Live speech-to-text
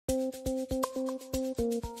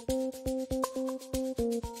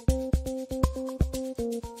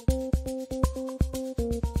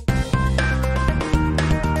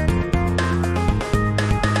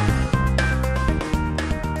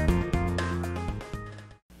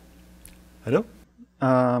Hello.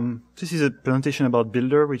 This is a presentation about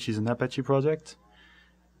Buildr, which is an Apache project.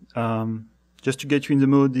 Just to get you in the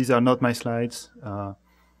mood, these are not my slides.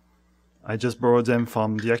 I just borrowed them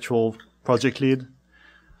from the actual project lead.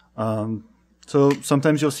 So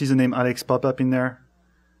sometimes you'll see the name Alex pop up in there.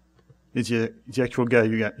 It's the actual guy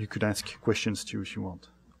you could ask questions to if you want.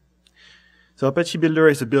 So Apache Buildr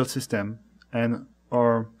is a build system, and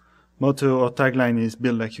our motto or tagline is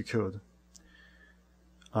build like you code.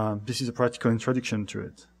 This is a practical introduction to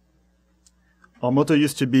it. Our motto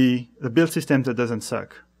used to be a build system that doesn't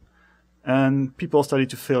suck. And people started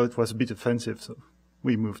to feel it was a bit offensive, so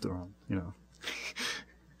we moved around, you know.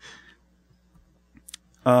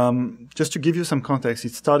 Just to give you some context,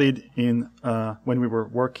 it started in when we were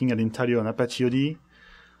working at Intalio on Apache OD.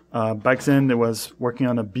 Back then, there was working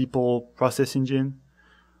on a Beeple process engine.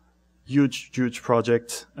 Huge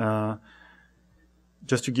project.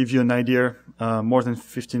 Just to give you an idea, more than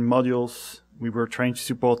 15 modules. We were trying to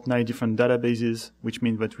support 9 different databases, which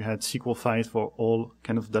means that we had SQL files for all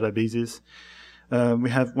kind of databases. We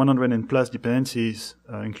have 100 and plus dependencies,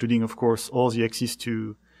 including, of course, all the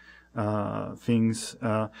Axis2 things.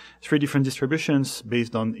 3 different distributions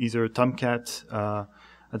based on either Tomcat.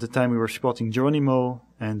 At the time, we were supporting Geronimo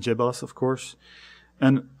and JBoss, of course.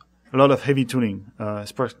 And a lot of heavy tooling,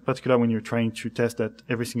 particularly when you're trying to test that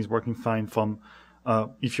everything is working fine from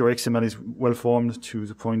if your XML is well formed to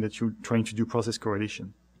the point that you're trying to do process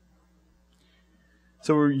correlation.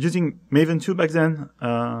 So we're using Maven 2 back then,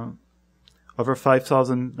 over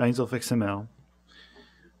 5,000 lines of XML,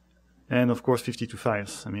 and of course 52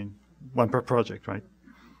 files. I mean, 1 per project, right?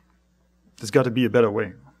 There's got to be a better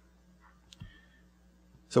way.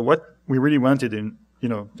 So what we really wanted,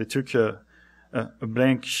 they took a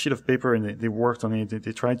blank sheet of paper and they worked on it.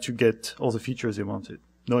 They tried to get all the features they wanted.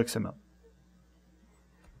 No XML.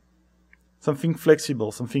 Something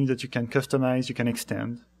flexible, something that you can customize, you can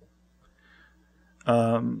extend.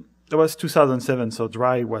 That was 2007, so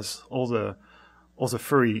dry was all the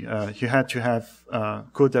furry. You had to have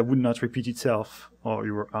code that would not repeat itself, or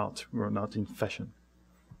you were out. You were not in fashion.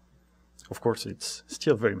 Of course, it's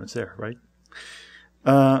still very much there, right?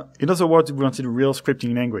 In other words, we wanted a real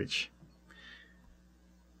scripting language.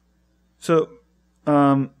 So,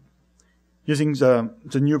 using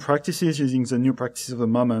the new practices, of the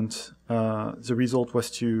moment, the result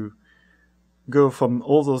was to go from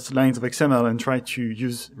all those lines of XML and try to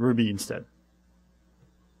use Ruby instead.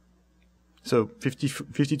 So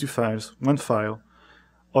 52 files, 1 file,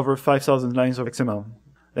 over 5,000 lines of XML,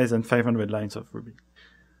 less than 500 lines of Ruby.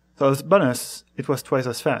 So as a bonus, it was twice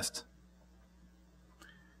as fast.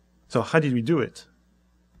 So how did we do it?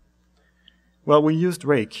 Well, we used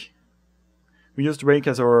Rake. We used Rake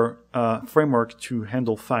as our framework to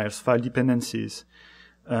handle files, file dependencies.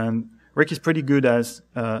 And Rake is pretty good as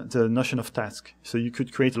the notion of task. So you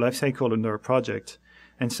could create a lifecycle under a project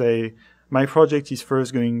and say, my project is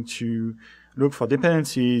first going to look for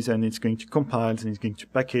dependencies, and it's going to compile, and it's going to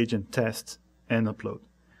package and test and upload.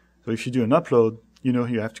 So if you do an upload, you know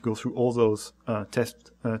you have to go through all those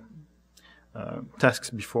tasks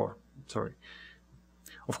before. Sorry.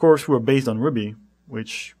 Of course, we're based on Ruby,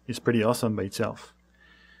 which is pretty awesome by itself.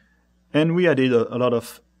 And we added a lot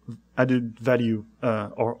of added value,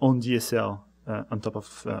 our own DSL on top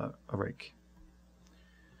of Rake.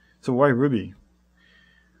 So why Ruby?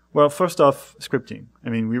 Well, first off, scripting. I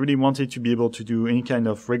mean, we really wanted to be able to do any kind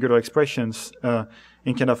of regular expressions,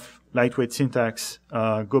 any kind of lightweight syntax,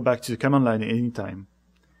 go back to the command line at any time.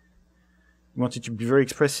 We wanted to be very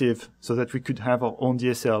expressive so that we could have our own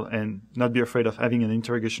DSL and not be afraid of having an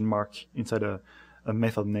interrogation mark inside a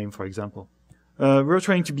method name, for example. We were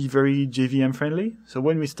trying to be very JVM friendly. So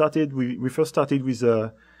when we started, we first started with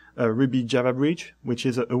a Ruby Java bridge, which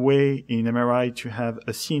is a way in MRI to have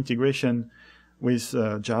a C integration with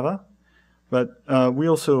Java. But we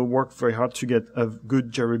also worked very hard to get a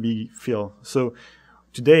good JRuby feel. So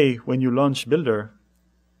today, when you launch Buildr,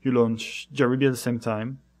 you launch JRuby at the same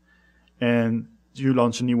time, and you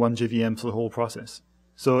launch only 1 JVM for the whole process.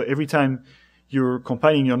 So every time you're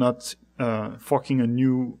compiling, you're not forking a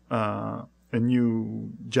new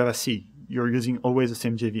Java C. You're using always the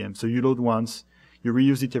same JVM. So you load once, you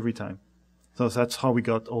reuse it every time. So that's how we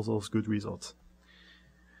got all those good results.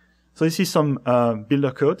 So this is some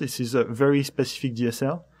Buildr code. This is a very specific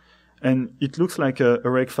DSL. And it looks like a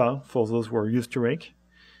Rake file for those who are used to Rake.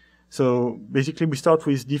 So basically, we start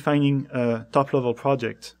with defining a top-level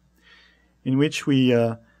project in which we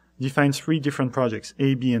define 3 different projects,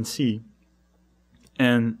 A, B, and C.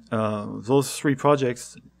 And those 3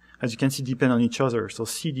 projects, as you can see, depend on each other. So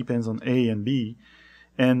C depends on A and B.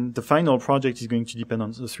 And the final project is going to depend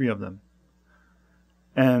on the 3 of them.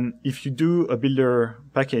 And if you do a Buildr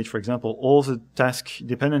package, for example, all the task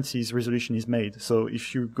dependencies resolution is made. So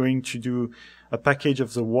if you're going to do a package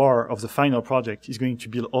of the war of the final project, it's going to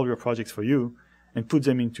build all your projects for you and put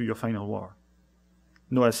them into your final war.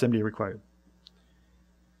 No assembly required.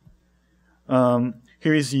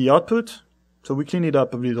 Here is the output. So we cleaned it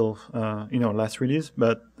up a little in our last release,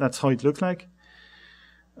 but that's how it looks like.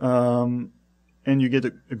 And you get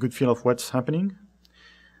a good feel of what's happening.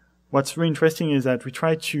 What's really interesting is that we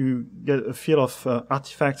try to get a feel of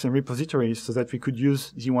artifacts and repositories so that we could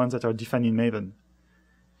use the ones that are defined in Maven.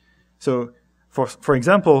 So, for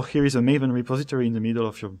example, here is a Maven repository in the middle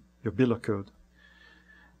of your Buildr code.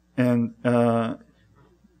 And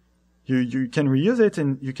you can reuse it,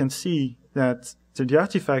 and you can see that the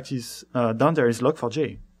artifact is down there is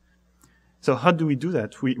log4j. So how do we do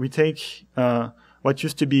that? We take what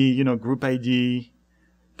used to be, group ID,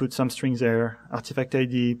 put some strings there, artifact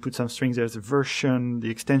ID, put some strings there, the version, the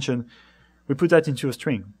extension. We put that into a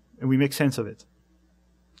string, and we make sense of it.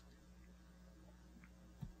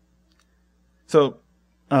 So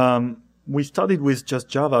we started with just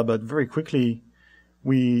Java, but very quickly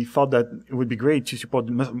we thought that it would be great to support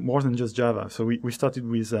more than just Java. So we started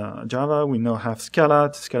with Java. We now have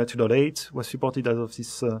Scala. Scala 2.8 was supported as of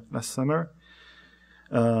this last summer.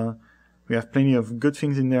 We have plenty of good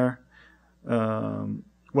things in there.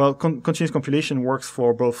 Well, continuous compilation works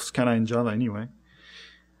for both Scala and Java anyway.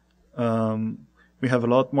 We have a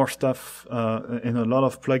lot more stuff and a lot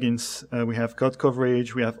of plugins. We have code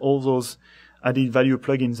coverage. We have all those added value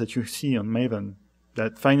plugins that you see on Maven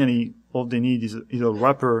that finally all they need is a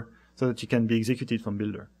wrapper so that you can be executed from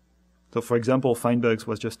Buildr. So for example, find bugs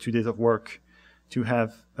was just 2 days of work to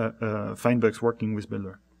have find bugs working with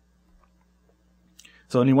Buildr.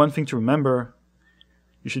 So only one thing to remember,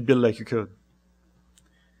 you should build like you code.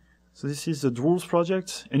 So this is the Drools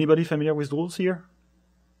project. Anybody familiar with Drools here?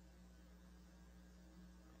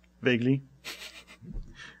 Vaguely.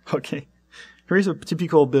 Okay. Here is a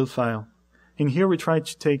typical build file. In here we try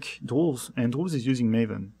to take Drools, and Drools is using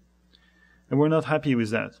Maven. And we're not happy with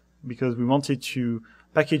that, because we wanted to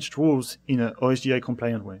package Drools in an OSGI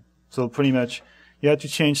compliant way. So pretty much, you had to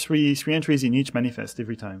change three entries in each manifest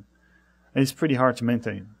every time. And it's pretty hard to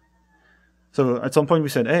maintain. So at some point we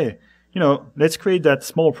said, hey, let's create that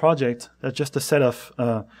small project that's just a set of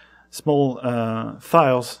small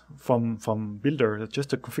files from Buildr, that's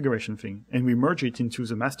just a configuration thing. And we merge it into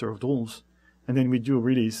the master of Drools. And then we do a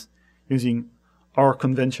release using our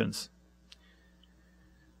conventions.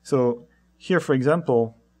 So here, for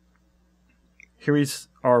example, here is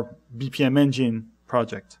our BPM engine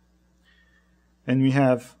project. And we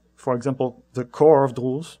have, for example, the core of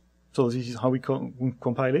Drools. So this is how we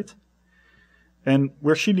compile it. And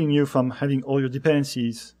we're shielding you from having all your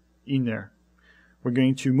dependencies in there. We're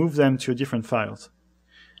going to move them to different files.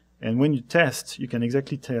 And when you test, you can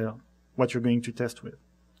exactly tell what you're going to test with.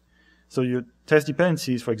 So your test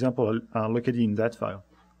dependencies, for example, are located in that file.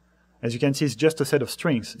 As you can see, it's just a set of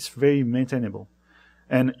strings. It's very maintainable.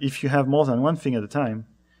 And if you have more than one thing at a time,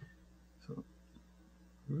 so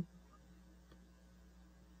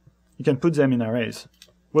you can put them in arrays.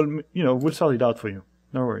 Well, we'll sort it out for you.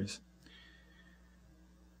 No worries.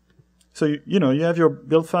 So, you have your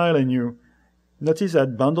build file, and you notice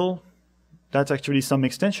that bundle, that's actually some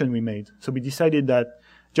extension we made. So we decided that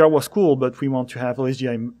jar was cool, but we want to have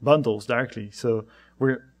OSGI bundles directly. So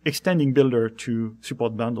we're extending Buildr to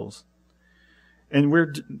support bundles. And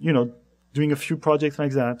we're, doing a few projects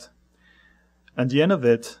like that. At the end of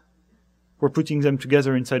it, we're putting them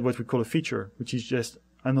together inside what we call a feature, which is just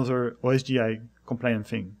another OSGI compliant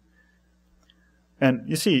thing. And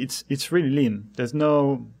you see, it's really lean. There's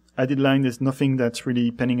no added line. There's nothing that's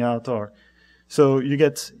really panning out. So you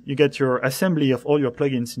get your assembly of all your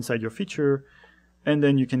plugins inside your feature, and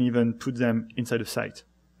then you can even put them inside a site.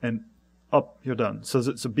 And up, you're done. So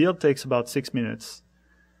the build takes about 6 minutes.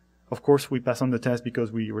 Of course, we pass on the test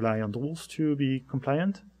because we rely on Drools to be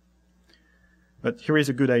compliant. But here is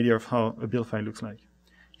a good idea of how a build file looks like.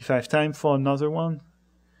 If I have time for another one,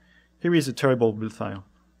 here is a terrible build file.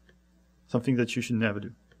 Something that you should never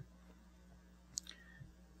do.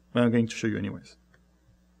 But I'm going to show you anyways.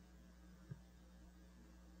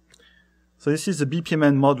 So this is the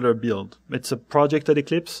BPMN modular build. It's a project at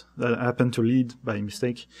Eclipse that I happened to lead by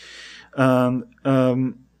mistake.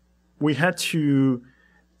 We had to,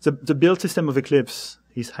 the build system of Eclipse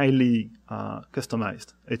is highly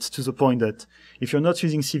customized. It's to the point that if you're not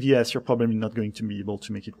using CVS, you're probably not going to be able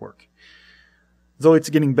to make it work. Though it's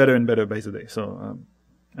getting better and better by the day, so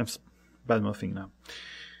I'm bad-mouthing now.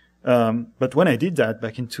 But when I did that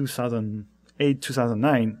back in 2008,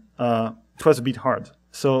 2009, it was a bit hard.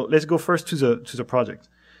 So let's go first to the project.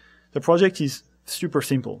 The project is super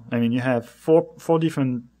simple. I mean, you have four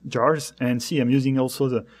different jars, and see, I'm using also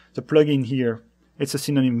the plugin here. It's a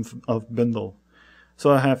synonym of bundle.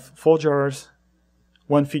 So I have 4 jars,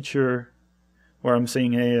 1 feature where I'm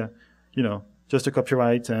saying, hey, you know, just a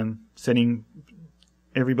copyright and setting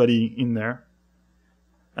everybody in there,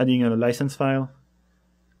 adding a license file,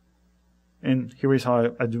 and here is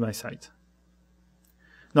how I do my site.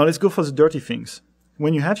 Now let's go for the dirty things.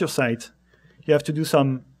 When you have your site, you have to do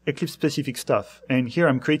some Eclipse-specific stuff, and here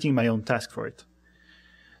I'm creating my own task for it.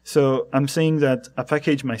 So I'm saying that I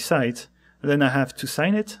package my site, and then I have to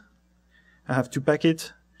sign it, I have to pack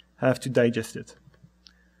it, I have to digest it.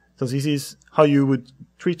 So this is how you would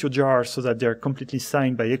treat your jars so that they're completely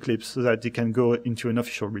signed by Eclipse so that they can go into an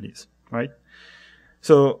official release, right?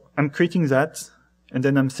 So I'm creating that, and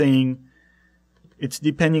then I'm saying it's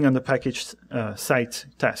depending on the package site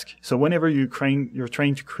task. So whenever you're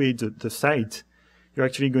trying to create the site, you're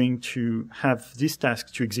actually going to have this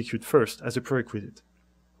task to execute first as a prerequisite.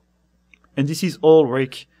 And this is all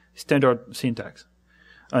Rake standard syntax.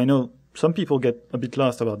 I know some people get a bit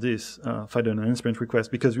lost about this for the enhancement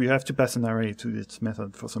request because we have to pass an array to this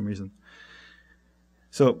method for some reason.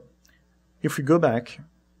 So if we go back,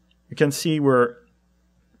 you can see we're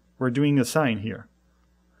doing a sign here.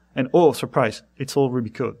 And oh, surprise, it's all Ruby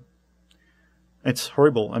code. It's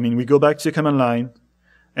horrible. I mean, we go back to the command line,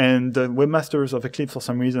 and the webmasters of Eclipse, for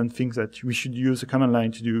some reason, think that we should use the command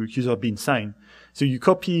line to do user bean sign. So you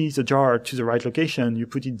copy the jar to the right location, you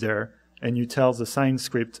put it there, and you tell the sign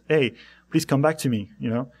script, hey, please come back to me, you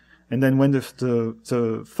know. And then when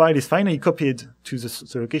the file is finally copied to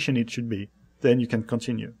the location it should be, then you can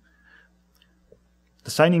continue.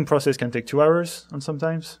 The signing process can take 2 hours, and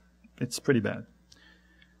sometimes it's pretty bad.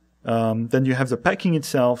 Then you have the packing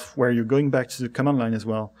itself, where you're going back to the command line as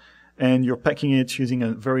well, and you're packing it using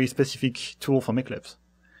a very specific tool from Eclipse.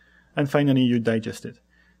 And finally, you digest it.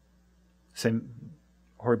 Same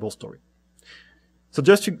horrible story. So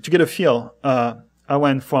just to get a feel, I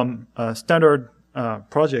went from a standard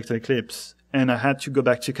project at Eclipse, and I had to go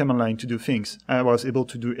back to command line to do things. I was able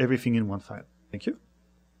to do everything in one file. Thank you.